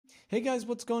Hey guys,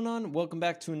 what's going on? Welcome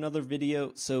back to another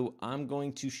video. So I'm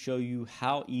going to show you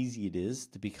how easy it is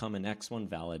to become an X1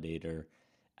 validator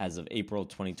as of April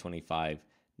 2025.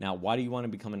 Now, why do you want to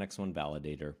become an X1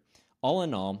 validator? All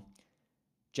in all,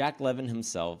 Jack Levin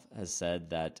himself has said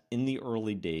that in the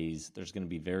early days, there's going to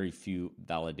be very few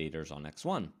validators on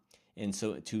X1. And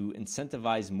so to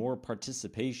incentivize more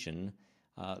participation,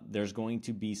 there's going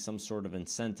to be some sort of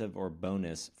incentive or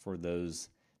bonus for those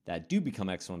that do become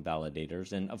X1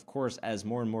 validators. And of course, as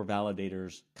more and more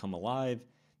validators come alive,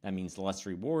 that means less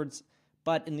rewards.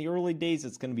 But in the early days,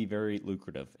 it's going to be very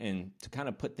lucrative. And to kind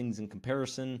of put things in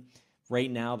comparison, right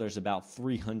now there's about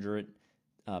 300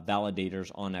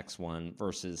 validators on X1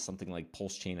 versus something like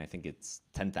Pulse Chain. I think it's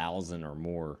 10,000 or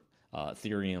more.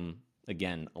 Ethereum,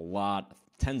 again, a lot,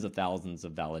 tens of thousands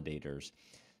of validators.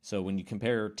 So when you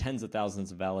compare tens of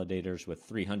thousands of validators with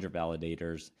 300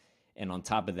 validators, and on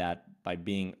top of that, by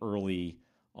being early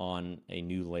on a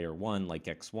new layer one like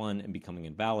X1 and becoming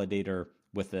a validator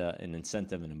with an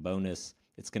incentive and a bonus,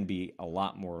 it's going to be a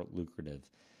lot more lucrative.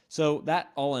 So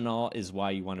that all in all is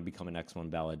why you want to become an X1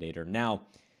 validator. Now,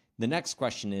 the next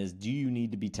question is, do you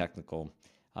need to be technical?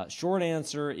 Short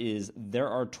answer is there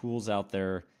are tools out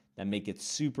there that make it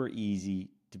super easy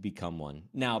to become one.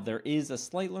 Now, there is a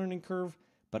slight learning curve,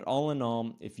 but all in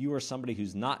all, if you are somebody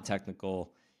who's not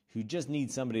technical, who just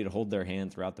needs somebody to hold their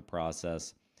hand throughout the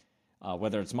process,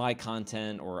 whether it's my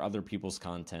content or other people's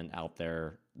content out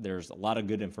there, there's a lot of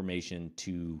good information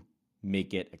to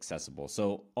make it accessible.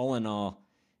 So all in all,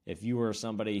 if you are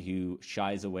somebody who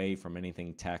shies away from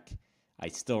anything tech, I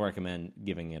still recommend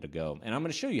giving it a go. And I'm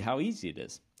going to show you how easy it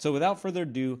is. So without further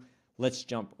ado, let's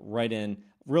jump right in.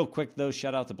 Real quick though,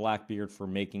 shout out to Blackbeard for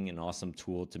making an awesome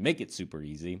tool to make it super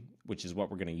easy, which is what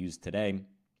we're going to use today.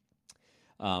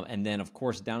 And then, of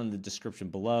course, down in the description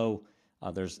below,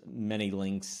 there's many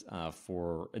links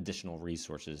for additional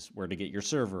resources, where to get your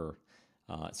server.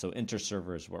 So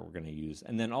inter-server is what we're going to use.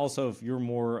 And then also, if you're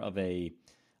more of a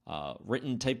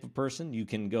written type of person, you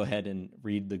can go ahead and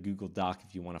read the Google Doc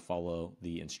if you want to follow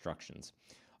the instructions.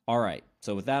 All right,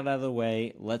 so with that out of the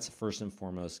way, let's first and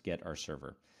foremost get our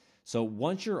server. So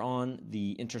once you're on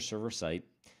the inter-server site,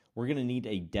 we're going to need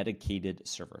a dedicated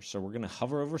server. So we're going to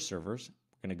hover over servers.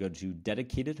 We're going to go to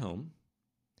dedicated home,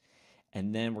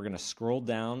 and then we're going to scroll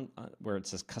down where it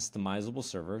says customizable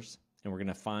servers, and we're going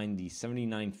to find the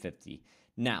 7950.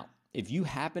 Now, if you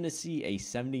happen to see a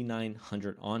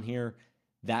 7900 on here,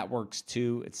 that works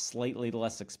too. It's slightly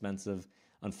less expensive.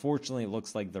 Unfortunately, it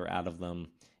looks like they're out of them,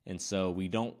 and so we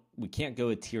can't go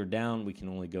a tier down. We can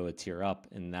only go a tier up,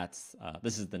 and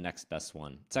this is the next best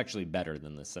one. It's actually better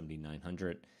than the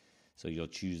 7900. So you'll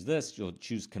choose this. You'll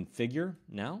choose configure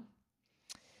now.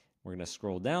 We're going to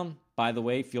scroll down. By the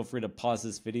way, feel free to pause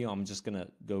this video. I'm just going to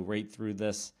go right through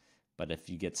this, but if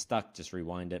you get stuck, just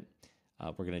rewind it.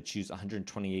 We're going to choose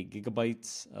 128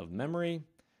 gigabytes of memory.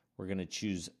 We're going to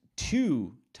choose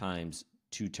 2 times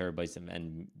 2 terabytes of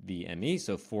NVMe,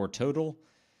 so 4 total.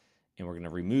 And we're going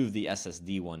to remove the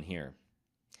SSD one here.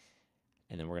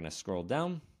 And then we're going to scroll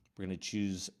down. We're going to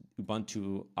choose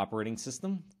Ubuntu operating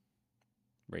system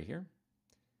right here.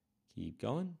 Keep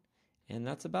going. And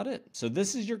that's about it. So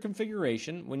this is your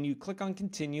configuration. When you click on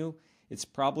continue, it's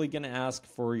probably going to ask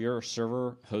for your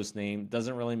server host name.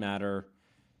 Doesn't really matter.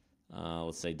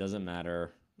 Let's say doesn't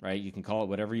matter, right? You can call it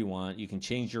whatever you want. You can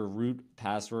change your root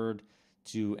password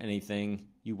to anything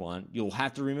you want. You'll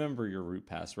have to remember your root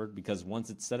password because once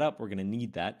it's set up, we're going to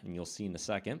need that, and you'll see in a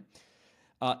second.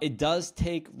 It does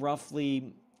take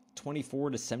roughly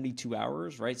 24 to 72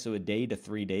 hours, right? So a day to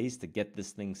 3 days to get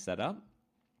this thing set up.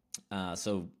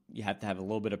 So you have to have a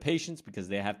little bit of patience because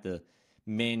they have to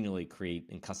manually create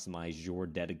and customize your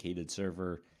dedicated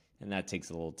server, and that takes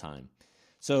a little time.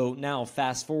 So now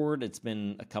fast forward, it's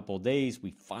been a couple of days.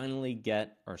 We finally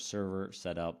get our server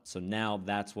set up. So now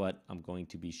that's what I'm going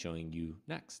to be showing you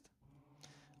next.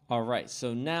 All right,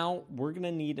 so now we're going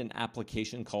to need an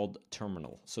application called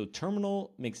Terminal. So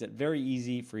Terminal makes it very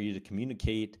easy for you to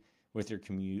communicate with your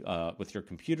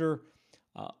computer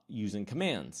using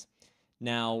commands.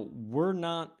 Now, we're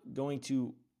not going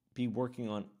to be working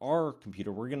on our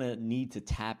computer. We're going to need to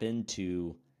tap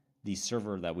into the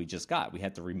server that we just got. We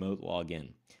have to remote log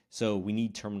in. So we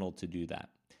need Terminal to do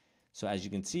that. So as you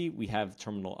can see, we have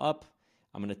Terminal up.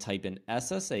 I'm going to type in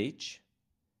SSH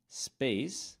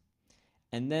space,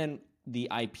 and then the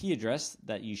IP address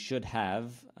that you should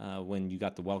have when you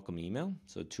got the welcome email.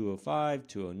 So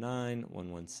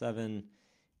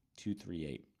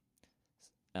 205.209.117.238.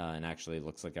 And actually, it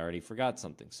looks like I already forgot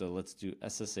something. So let's do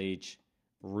SSH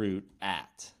root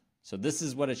at. So this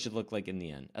is what it should look like in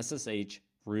the end. SSH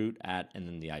root at, and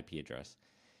then the IP address.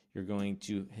 You're going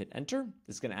to hit enter.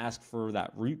 It's going to ask for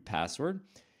that root password.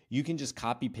 You can just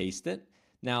copy paste it.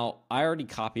 Now, I already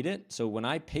copied it, so when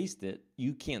I paste it,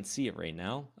 you can't see it right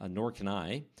now, nor can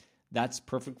I. That's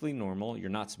perfectly normal. You're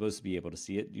not supposed to be able to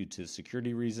see it due to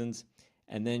security reasons.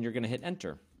 And then you're going to hit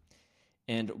enter.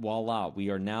 And voila, we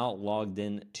are now logged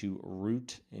in to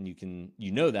root, and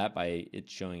you know that by it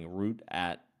showing root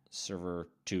at server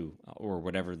 2 or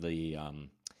whatever the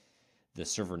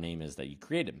server name is that you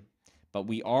created. But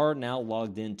we are now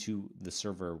logged into the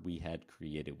server we had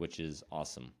created, which is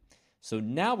awesome. So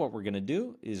now what we're going to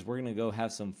do is we're going to go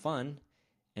have some fun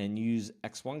and use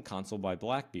X1 console by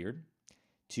Blackbeard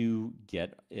to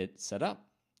get it set up.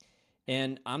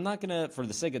 And I'm not going to, for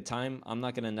the sake of time, I'm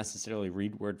not going to necessarily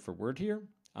read word for word here.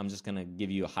 I'm just going to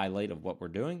give you a highlight of what we're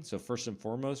doing. So first and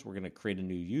foremost, we're going to create a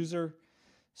new user.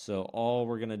 So all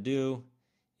we're going to do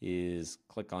is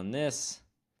click on this.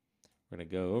 We're going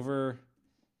to go over,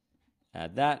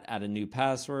 add that, add a new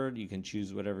password. You can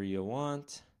choose whatever you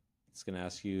want. It's going to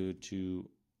ask you to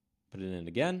put it in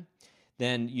again.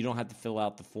 Then you don't have to fill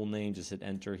out the full name. Just hit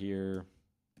enter here.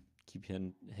 Keep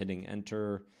hitting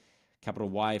enter. Capital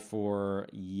Y for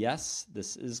yes,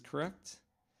 this is correct.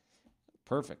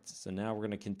 Perfect. So now we're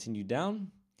going to continue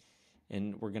down,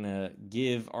 and we're going to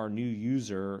give our new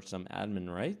user some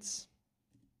admin rights.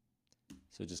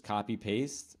 So just copy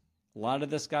paste. A lot of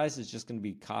this, guys, is just going to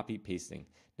be copy pasting.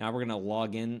 Now we're going to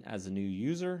log in as a new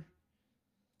user.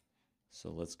 So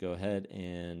let's go ahead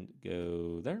and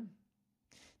go there.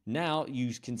 Now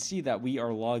you can see that we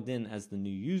are logged in as the new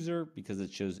user because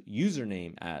it shows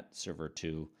username at server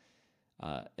 2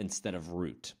 instead of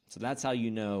root. So that's how you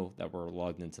know that we're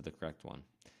logged into the correct one.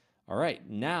 All right,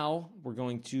 now we're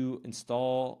going to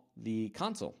install the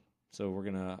console. So we're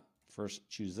going to first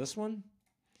choose this one,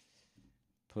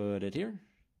 put it here,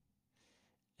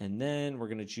 and then we're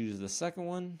going to choose the second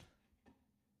one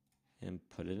and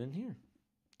put it in here.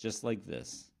 Just like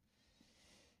this.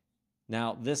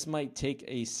 Now, this might take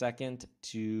a second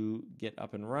to get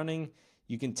up and running.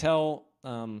 You can tell,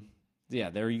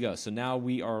 yeah, there you go. So now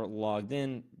we are logged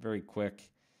in very quick.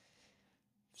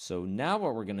 So now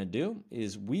what we're going to do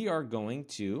is we are going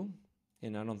to,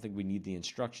 and I don't think we need the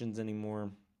instructions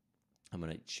anymore. I'm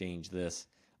going to change this.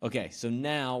 Okay, so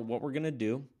now what we're going to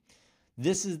do,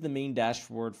 this is the main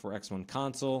dashboard for X1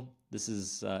 console. This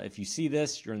is, if you see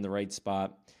this, you're in the right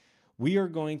spot. We are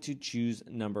going to choose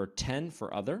number 10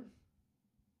 for other.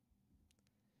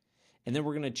 And then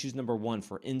we're going to choose number 1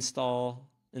 for install,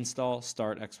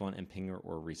 start X1, and pinger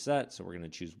or reset. So we're going to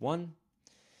choose 1.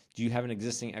 Do you have an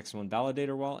existing X1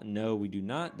 Validator wallet? No, we do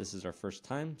not. This is our first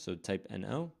time, so type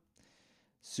NO.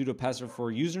 Sudo password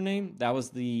for username. That was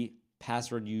the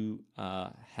password you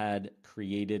had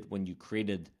created when you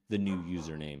created the new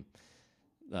username,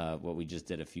 what we just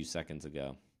did a few seconds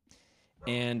ago.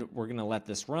 And we're going to let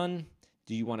this run.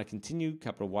 Do you want to continue?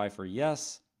 Capital Y for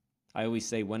yes. I always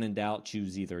say when in doubt,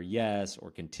 choose either yes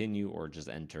or continue or just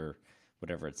enter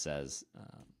whatever it says.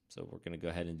 So we're going to go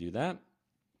ahead and do that.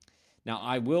 Now,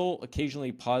 I will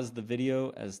occasionally pause the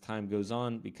video as time goes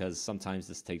on because sometimes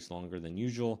this takes longer than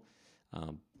usual.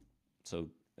 So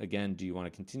again, do you want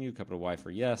to continue? Capital Y for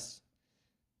yes.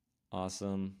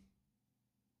 Awesome.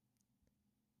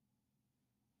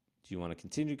 Do you want to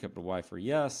continue? Capital Y for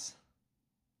yes.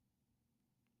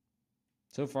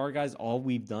 So far, guys, all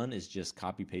we've done is just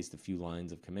copy paste a few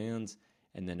lines of commands,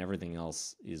 and then everything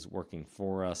else is working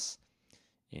for us.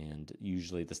 And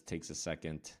usually this takes a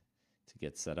second to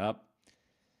get set up.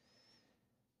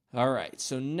 All right,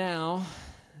 so now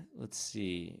let's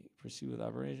see, proceed with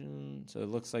operation. So it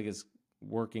looks like it's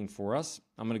working for us.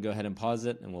 I'm going to go ahead and pause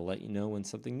it, and we'll let you know when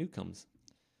something new comes.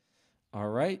 All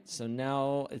right, so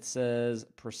now it says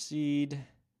proceed.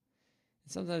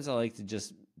 Sometimes I like to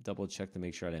just double check to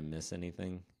make sure I didn't miss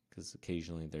anything because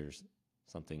occasionally there's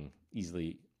something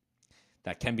easily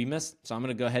that can be missed. So I'm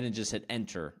going to go ahead and just hit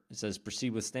enter. It says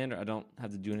proceed with standard. I don't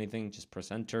have to do anything. Just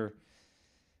press enter.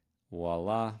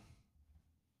 Voila.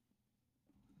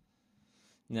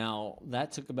 Now,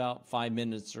 that took about 5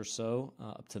 minutes or so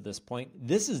up to this point.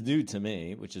 This is new to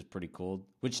me, which is pretty cool.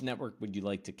 Which network would you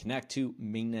like to connect to?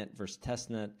 Mainnet versus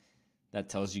testnet. That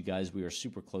tells you guys we are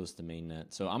super close to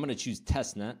mainnet. So I'm going to choose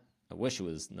testnet. I wish it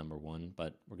was number 1,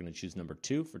 but we're going to choose number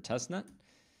 2 for testnet.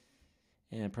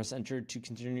 And press enter to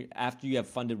continue after you have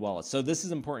funded wallets. So this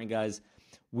is important, guys.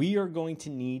 We are going to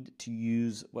need to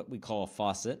use what we call a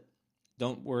faucet.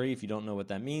 Don't worry if you don't know what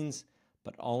that means.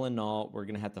 But all in all, we're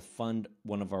going to have to fund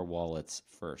one of our wallets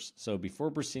first. So before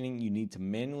proceeding, you need to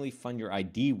manually fund your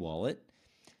ID wallet.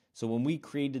 So when we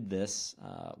created this,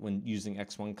 when using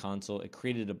X1 console, it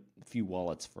created a few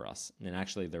wallets for us. And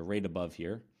actually, they're right above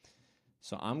here.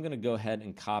 So I'm going to go ahead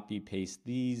and copy paste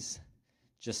these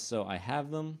just so I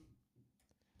have them.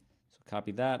 So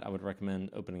copy that. I would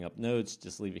recommend opening up notes.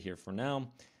 Just leave it here for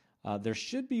now. There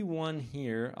should be one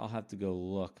here. I'll have to go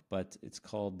look, but it's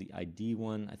called the ID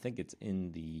one. I think it's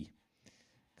in the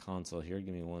console here.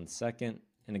 Give me 1 second.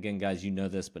 And again, guys, you know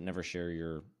this, but never share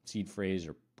your seed phrase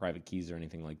or private keys or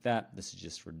anything like that. This is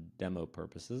just for demo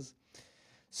purposes.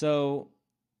 So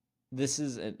this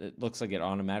is, it looks like it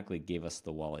automatically gave us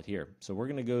the wallet here. So we're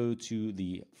going to go to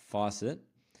the faucet.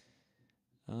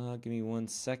 Give me 1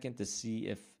 second to see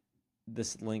if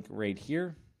this link right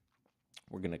here,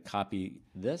 we're going to copy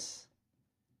this,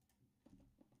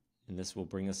 and this will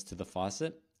bring us to the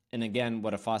faucet. And again,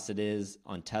 what a faucet is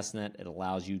on testnet, it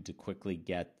allows you to quickly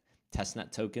get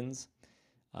testnet tokens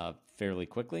fairly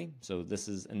quickly. So this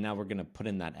is, and now we're going to put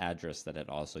in that address that it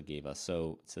also gave us.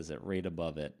 So it says it right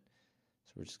above it.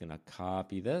 So we're just going to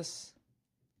copy this,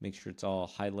 make sure it's all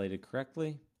highlighted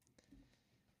correctly.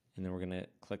 And then we're going to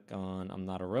click on I'm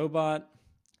not a robot.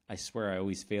 I swear I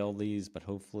always fail these, but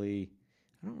hopefully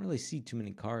I don't really see too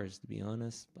many cars, to be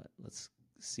honest, but let's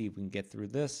see if we can get through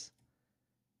this.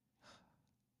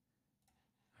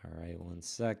 All right, 1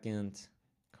 second.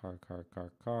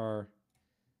 Car.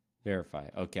 Verify.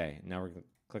 Okay, now we're going to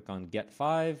click on Get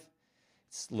 5.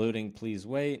 It's loading, please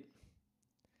wait.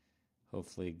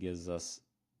 Hopefully it gives us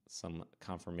some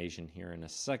confirmation here in a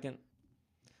second.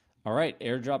 All right,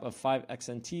 airdrop of 5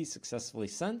 XNT successfully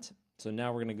sent. So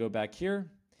now we're going to go back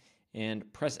here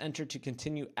and press enter to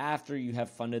continue after you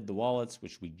have funded the wallets,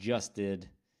 which we just did,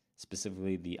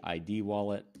 specifically the ID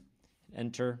wallet.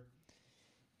 Enter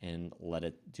and let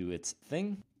it do its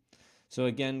thing. So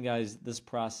again, guys, this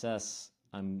process,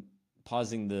 I'm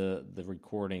pausing the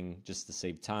recording just to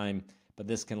save time, but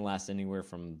this can last anywhere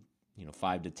from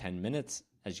 5 to 10 minutes.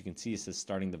 As you can see, it says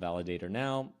starting the validator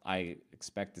now. I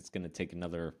expect it's going to take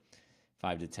another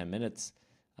 5 to 10 minutes.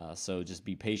 So just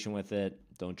be patient with it.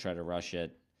 Don't try to rush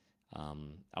it.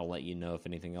 I'll let you know if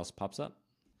anything else pops up.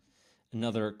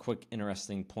 Another quick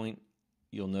interesting point,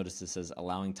 you'll notice it says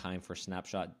allowing time for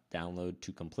snapshot download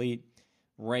to complete.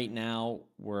 Right now,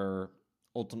 we're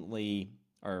ultimately,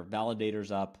 our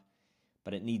validator's up,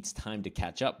 but it needs time to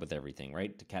catch up with everything,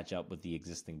 right? To catch up with the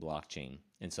existing blockchain.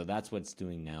 And so that's what it's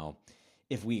doing now.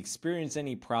 If we experience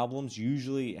any problems,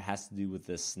 usually it has to do with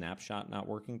this snapshot not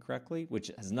working correctly,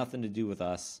 which has nothing to do with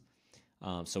us.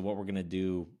 So what we're going to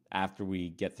do after we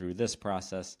get through this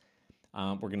process,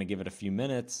 we're going to give it a few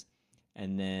minutes,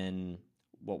 and then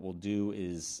what we'll do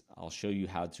is I'll show you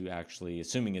how to actually,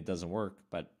 assuming it doesn't work,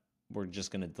 but we're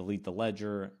just going to delete the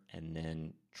ledger and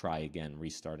then try again,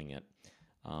 restarting it.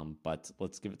 But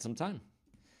let's give it some time.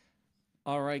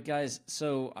 All right, guys.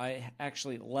 So I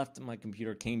actually left my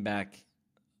computer, came back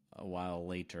a while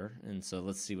later, and so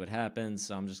let's see what happens.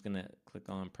 So I'm just going to click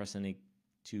on press any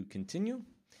to continue.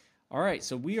 All right,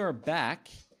 so we are back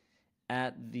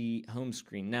at the home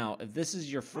screen. Now, if this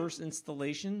is your first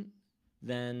installation,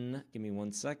 then give me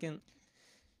 1 second.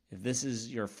 If this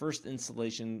is your first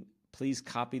installation, please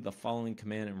copy the following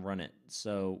command and run it.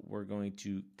 So we're going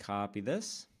to copy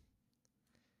this.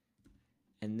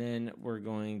 And then we're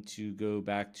going to go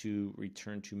back to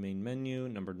return to main menu,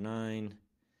 number 9,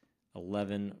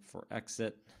 11 for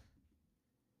exit.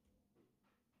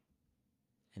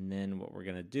 And then what we're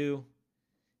going to do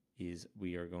is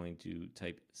we are going to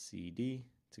type CD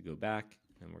to go back,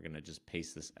 and we're going to just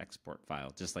paste this export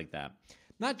file just like that.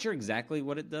 Not sure exactly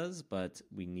what it does, but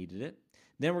we needed it.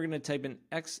 Then we're going to type in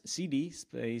CD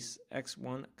space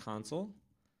X1 console,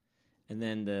 and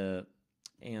then the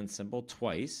and symbol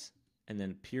twice, and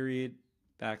then period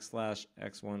backslash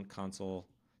X1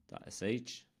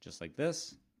 console.sh, just like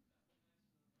this.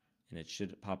 And it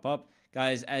should pop up.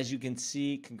 Guys, as you can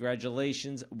see,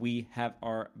 congratulations. We have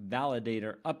our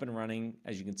validator up and running,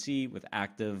 as you can see, with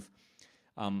active.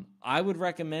 I would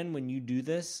recommend when you do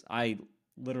this, I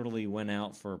literally went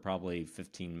out for probably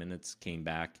 15 minutes, came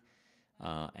back,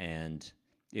 and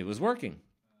it was working.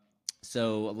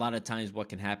 So a lot of times what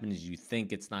can happen is you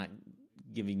think it's not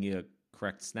giving you a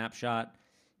correct snapshot,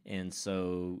 and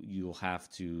so you'll have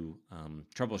to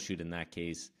troubleshoot in that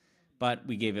case. But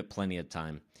we gave it plenty of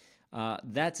time.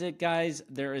 That's it, guys.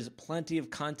 There is plenty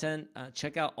of content.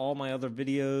 Check out all my other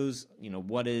videos.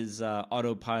 What is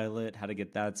autopilot, how to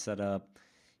get that set up,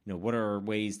 what are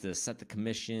ways to set the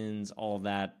commissions, all of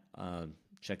that.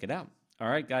 Check it out. All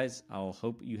right, guys, I'll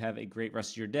hope you have a great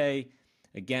rest of your day.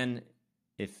 Again,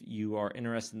 if you are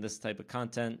interested in this type of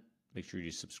content, make sure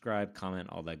you subscribe, comment,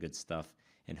 all that good stuff,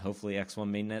 and hopefully X1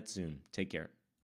 mainnet soon. Take care.